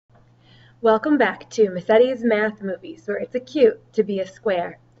Welcome back to Massetti's Math Movies, where it's cute to be a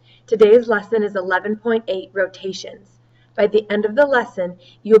square. Today's lesson is 11.8 rotations. By the end of the lesson,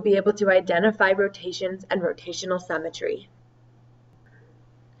 you'll be able to identify rotations and rotational symmetry.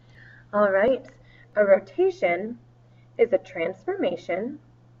 All right, a rotation is a transformation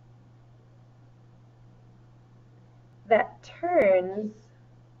that turns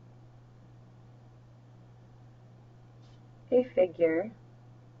a figure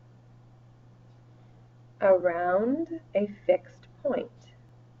around a fixed point.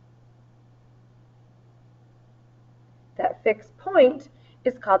 That fixed point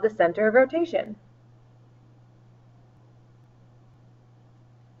is called the center of rotation.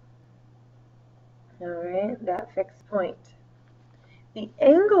 All right, that fixed point. The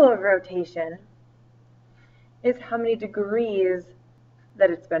angle of rotation is how many degrees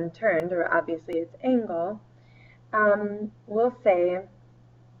that it's been turned, or obviously its angle. We'll say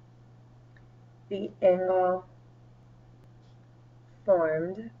the angle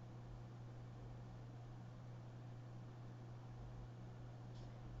formed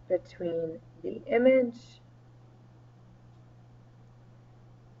between the image,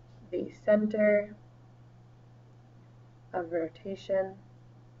 the center of rotation,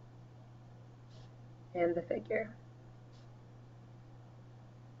 and the figure.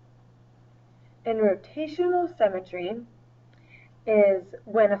 And rotational symmetry is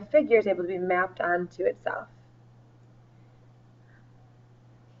when a figure is able to be mapped onto itself.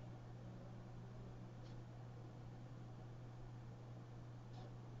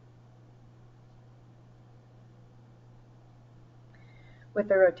 With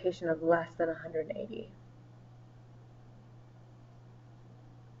a rotation of less than 180.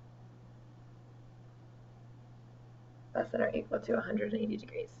 Less than or equal to 180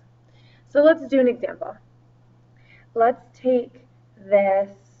 degrees. So let's do an example. Let's take this,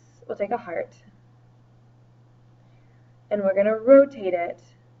 we'll take a heart, and we're going to rotate it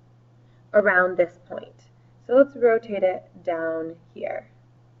around this point. So let's rotate it down here.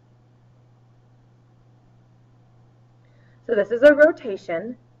 So this is a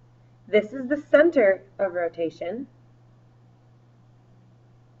rotation. This is the center of rotation.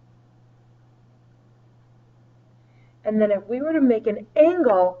 And then if we were to make an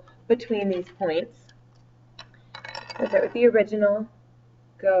angle between these points, let's start with the original,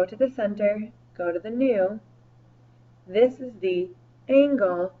 go to the center, go to the new. This is the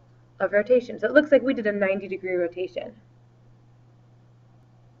angle of rotation. So it looks like we did a 90-degree rotation.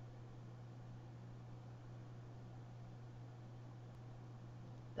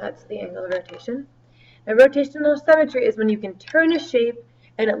 That's the angle of rotation. Now, rotational symmetry is when you can turn a shape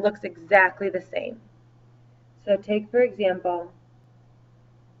and it looks exactly the same. So take, for example,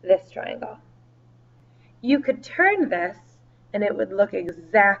 this triangle. You could turn this and it would look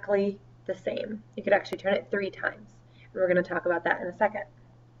exactly the same. You could actually turn it 3 times. And we're going to talk about that in a second.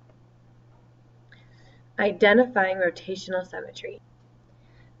 Identifying rotational symmetry.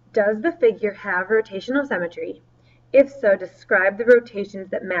 Does the figure have rotational symmetry? If so, describe the rotations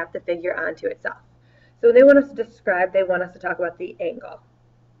that map the figure onto itself. So when they want us to describe, they want us to talk about the angle.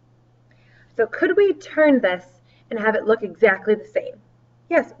 So could we turn this and have it look exactly the same?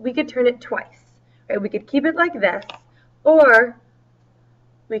 Yes, we could turn it twice. Right? We could keep it like this, or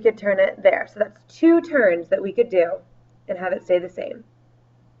we could turn it there. So that's 2 turns that we could do and have it stay the same.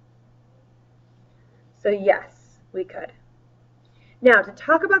 So yes, we could. Now, to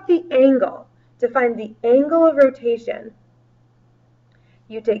talk about the angle, to find the angle of rotation,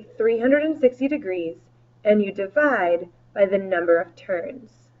 you take 360 degrees and you divide by the number of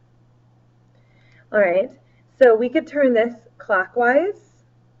turns. All right, so we could turn this clockwise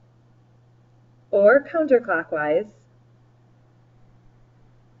or counterclockwise.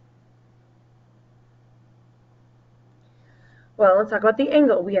 Well, let's talk about the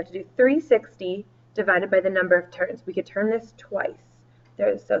angle. We have to do 360 divided by the number of turns. We could turn this twice.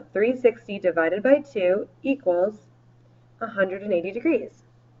 So 360 divided by 2 equals 180 degrees.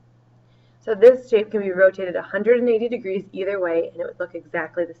 So this shape can be rotated 180 degrees either way, and it would look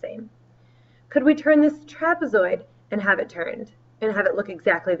exactly the same. Could we turn this trapezoid and have it turned and have it look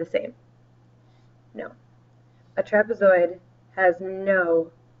exactly the same? No. A trapezoid has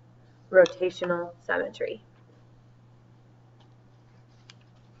no rotational symmetry.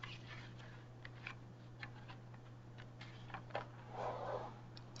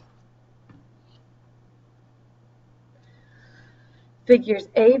 Figures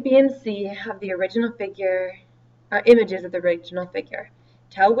A, B, and C have the original figure, images of the original figure.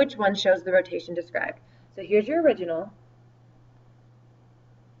 Tell which one shows the rotation described. So here's your original.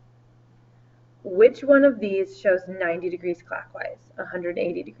 which one of these shows 90 degrees clockwise,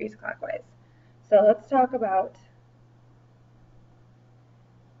 180 degrees clockwise? So let's talk about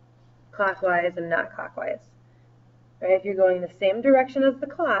clockwise and not clockwise. Right? If you're going the same direction as the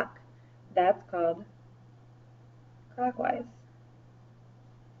clock, that's called clockwise.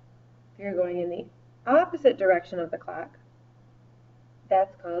 If you're going in the opposite direction of the clock,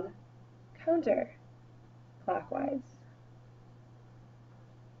 that's called counterclockwise.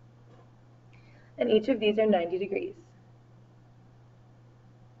 And each of these are 90 degrees.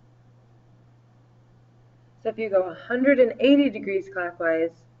 So if you go 180 degrees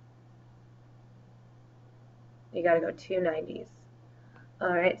clockwise, you got to go 2 90s.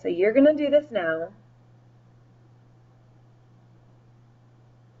 All right, so you're going to do this now.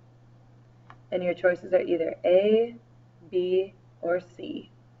 And your choices are either A, B, or C.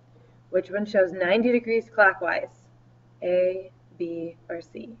 Which one shows 90 degrees clockwise? A, B, or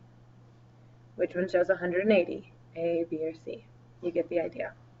C? Which one shows 180? A, B, or C? You get the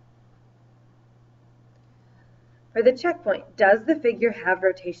idea. For the checkpoint, does the figure have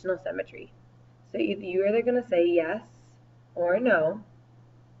rotational symmetry? So you're either going to say yes or no.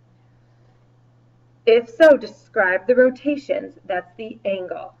 If so, describe the rotations. That's the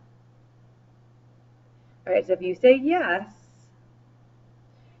angle. All right, so if you say yes,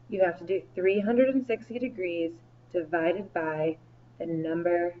 you have to do 360 degrees divided by the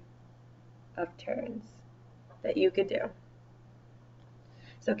number of turns that you could do.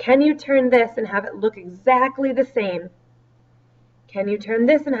 So can you turn this and have it look exactly the same? Can you turn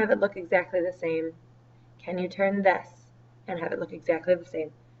this and have it look exactly the same? Can you turn this and have it look exactly the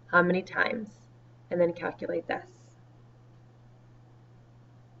same? How many times? And then calculate this.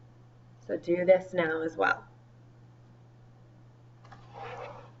 So do this now as well.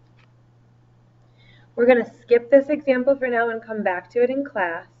 We're going to skip this example for now and come back to it in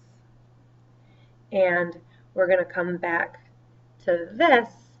class. And we're going to come back to this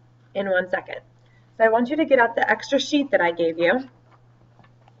in 1 second. So I want you to get out the extra sheet that I gave you.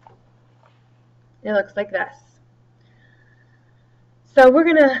 It looks like this. So we're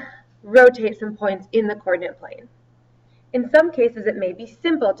going to rotate some points in the coordinate plane. In some cases, it may be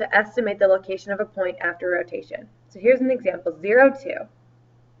simple to estimate the location of a point after rotation. So here's an example, 0, 2.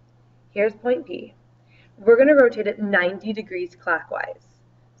 Here's point P. We're going to rotate it 90 degrees clockwise.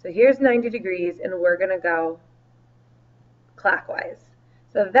 So here's 90 degrees, and we're going to go clockwise.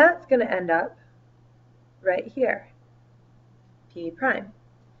 So that's going to end up right here, P prime.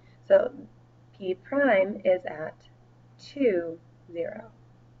 So P prime is at 2, 0.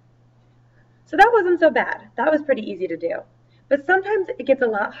 So that wasn't so bad. That was pretty easy to do. But sometimes it gets a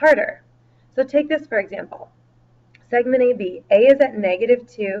lot harder. So take this for example. Segment AB. A is at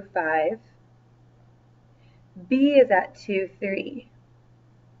 -2, 5. B is at 2, 3.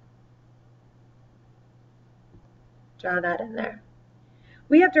 Draw that in there.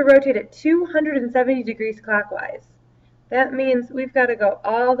 We have to rotate it 270 degrees clockwise. That means we've got to go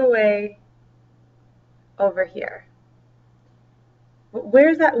all the way over here.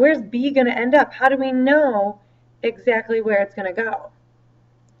 Where's B going to end up? How do we know exactly where it's going to go?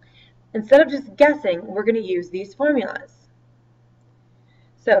 Instead of just guessing, we're going to use these formulas.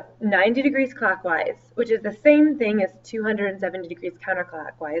 So 90 degrees clockwise, which is the same thing as 270 degrees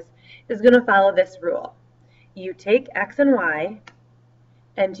counterclockwise, is going to follow this rule. You take X and Y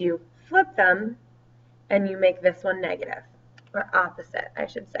and you flip them and you make this one negative, or opposite, I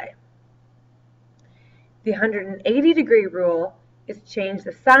should say. The 180 degree rule is change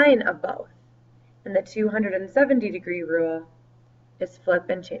the sign of both, and the 270 degree rule is flip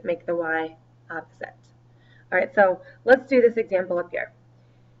and make the Y opposite. All right, so let's do this example up here.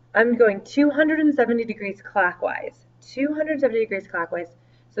 I'm going 270 degrees clockwise. 270 degrees clockwise.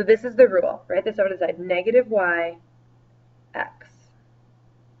 So this is the rule. Write this over to the side. -y x.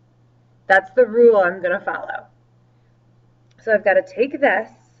 That's the rule I'm going to follow. So I've got to take this.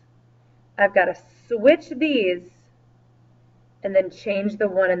 I've got to switch these and then change the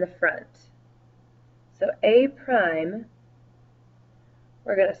one in the front. So A prime,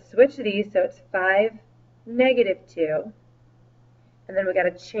 we're going to switch these so it's 5, -2. And then we got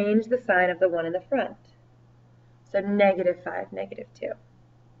to change the sign of the one in the front. So -5, -2.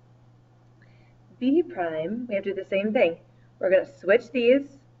 B prime, we have to do the same thing. We're going to switch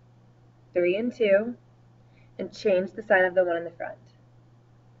these, 3 and 2, and change the sign of the one in the front.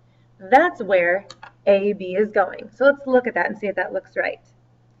 That's where AB is going. So let's look at that and see if that looks right.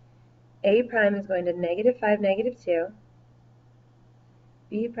 A prime is going to -5, -2.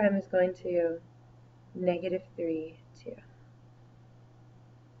 B prime is going to -3, 2.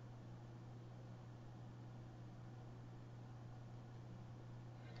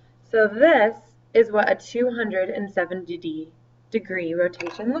 So this is what a 270-degree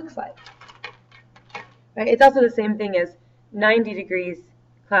rotation looks like. Right? It's also the same thing as 90 degrees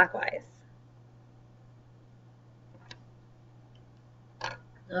clockwise.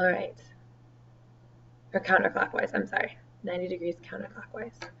 All right. Or counterclockwise, I'm sorry. 90 degrees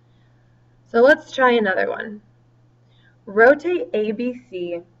counterclockwise. So let's try another one. Rotate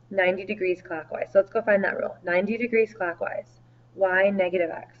ABC 90 degrees clockwise. So let's go find that rule. 90 degrees clockwise. Y negative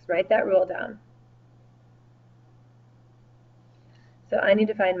x. Write that rule down. So I need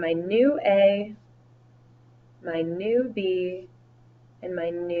to find my new A, my new B, and my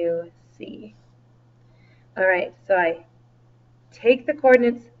new C. All right, so I take the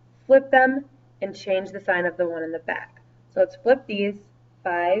coordinates, flip them, and change the sign of the one in the back. So let's flip these,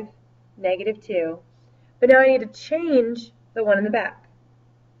 5, negative 2. But now I need to change the one in the back.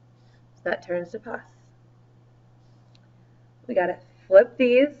 So that turns to plus. We got to flip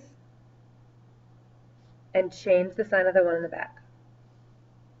these and change the sign of the one in the back.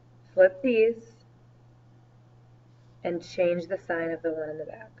 Flip these and change the sign of the one in the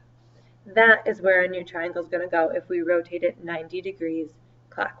back. That is where our new triangle is going to go if we rotate it 90 degrees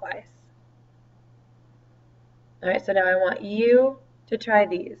clockwise. All right, so now I want you to try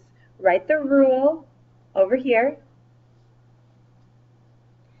these. Write the rule over here.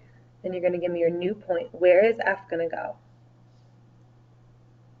 Then you're going to give me your new point. Where is F going to go?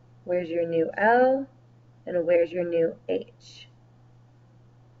 Where's your new L? And where's your new H?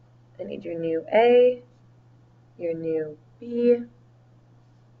 I need your new A, your new B,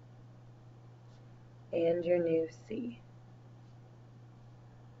 and your new C.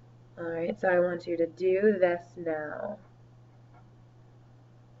 Alright, so I want you to do this now.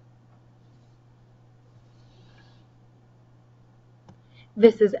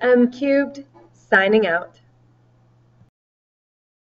 This is M Cubed, signing out.